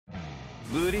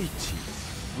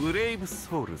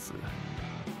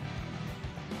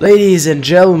Ladies and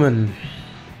gentlemen,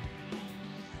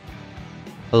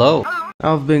 hello.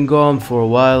 I've been gone for a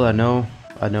while, I know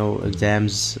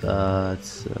exams,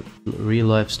 it's real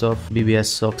life stuff, BBS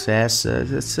sucks ass,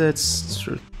 it's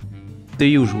the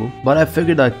usual. But I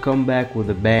figured I'd come back with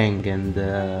a bang, and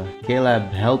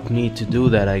KLab helped me to do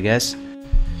that, I guess.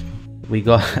 We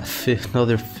got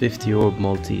another 50 orb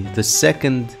multi, the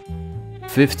second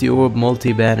 50 orb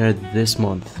multi banner this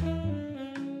month.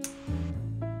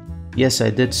 Yes, I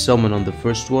did summon on the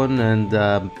first one, and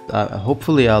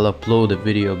hopefully I'll upload a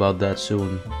video about that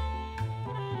soon.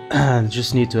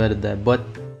 Just need to edit that, but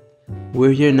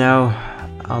we're here now.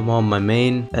 I'm on my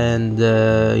main, and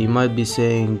you might be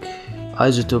saying,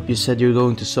 Isotope, you said you're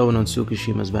going to summon on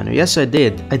Tsukishima's banner. Yes, I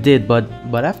did,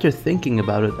 but after thinking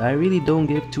about it, I really don't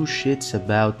give two shits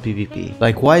about PvP.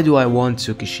 Like, why do I want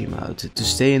Tsukishima? To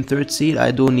stay in 3rd seed?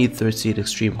 I don't need 3rd seed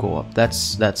extreme co-op.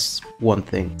 That's one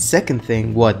thing. Second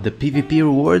thing, what? The PvP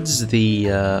rewards?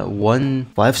 The 1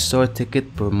 5-star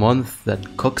ticket per month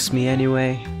that cooks me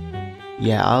anyway?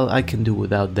 Yeah, I can do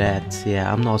without that.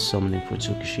 Yeah, I'm not summoning for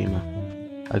Tsukishima.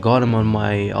 I got him on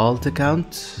my alt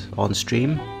account on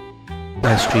stream.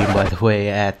 I stream, by the way,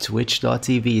 at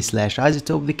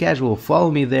twitch.tv/isotopethecasual. Follow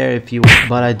me there if you want.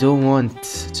 But I don't want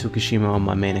Tsukishima on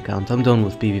my main account. I'm done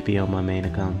with PvP on my main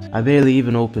account. I barely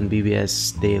even open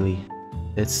BBS daily.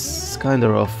 It's kinda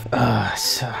rough.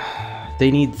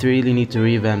 They really need to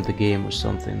revamp the game or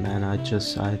something, man. I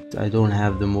don't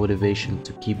have the motivation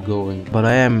to keep going. But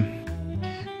I am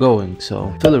going,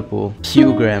 so. Filler pool.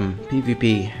 Qgram.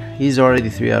 PvP. He's already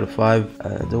 3 out of 5.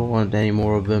 Don't want any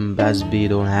more of him. Bazb,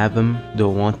 don't have him.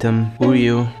 Don't want him.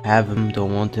 Uryu, have him.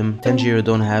 Don't want him. Tenjiro,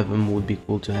 don't have him. Would be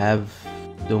cool to have.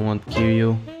 Don't want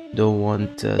Kiryu. Don't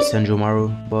want Senjomaru.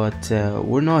 But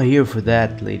we're not here for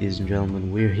that, ladies and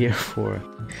gentlemen. We're here for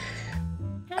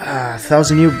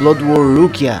 1000 Year Blood War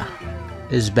Rukia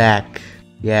is back.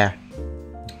 Yeah.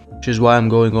 Which is why I'm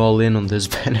going all in on this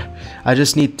banner. I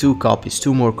just need 2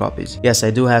 more copies. Yes, I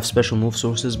do have special move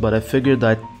sources, but I figured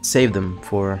I'd save them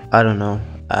for, I don't know,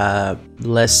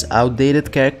 less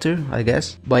outdated character, I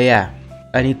guess. But yeah,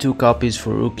 I need 2 copies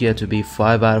for Rukia to be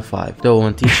 5 out of 5. Don't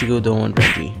want Ichigo, don't want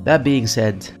Renji. That being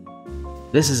said,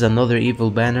 this is another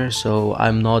evil banner, so I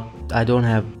don't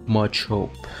have much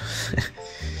hope.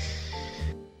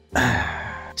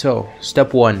 So,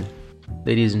 step 1,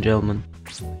 ladies and gentlemen.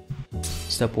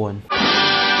 Step 1.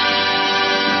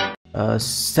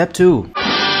 Step 2.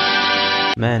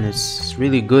 Man, it's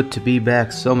really good to be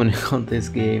back summoning on this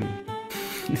game.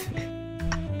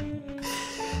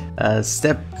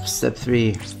 Step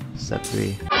 3. Step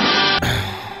 3.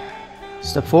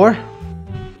 Step 4.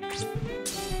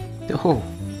 Oh,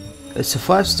 it's a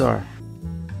 5-star.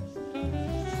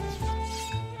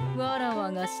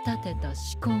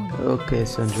 Okay,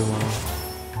 Senjomaru.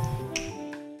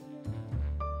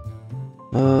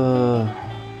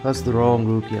 That's the wrong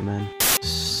Rukia, man.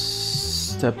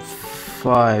 Step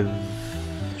 5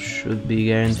 should be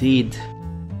guaranteed.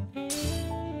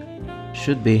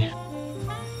 Should be.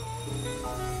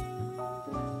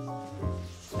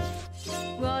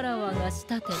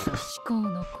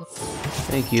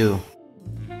 Thank you.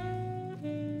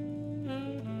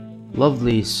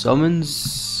 Lovely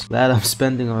summons. Glad I'm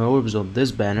spending our orbs on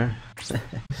this banner.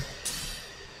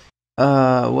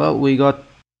 Well, we got,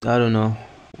 I don't know,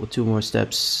 2 more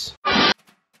steps.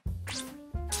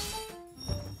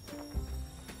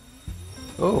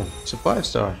 Oh, it's a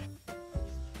 5-star.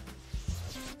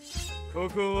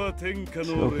 Okay.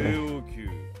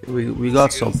 We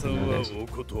got something, I guess.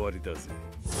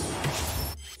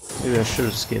 Maybe I should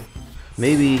have skipped.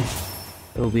 Maybe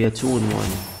it'll be a 2-in-1.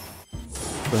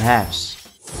 Perhaps.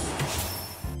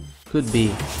 Could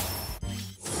be.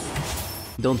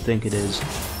 Don't think it is.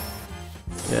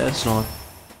 Yeah, it's not.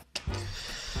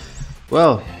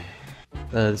 Well,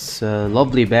 that's a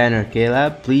lovely banner,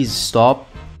 KLab. Please stop.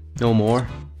 No more.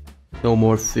 No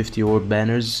more 50 orb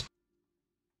banners.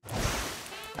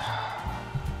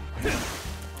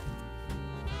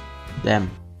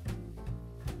 Damn.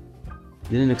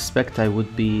 Didn't expect I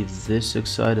would be this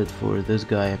excited for this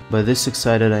guy. By this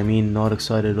excited, I mean not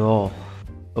excited at all.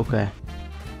 Okay.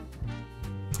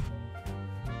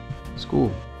 It's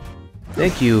cool.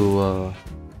 Thank you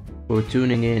for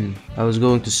tuning in. I was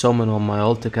going to summon on my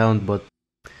alt account, but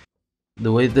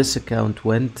the way this account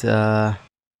went, I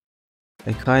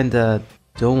kinda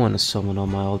don't want to summon on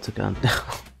my alt account now.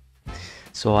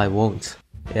 So I won't.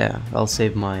 Yeah, I'll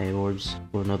save my orbs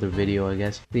for another video, I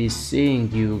guess. Be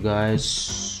seeing you guys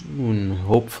soon,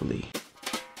 hopefully.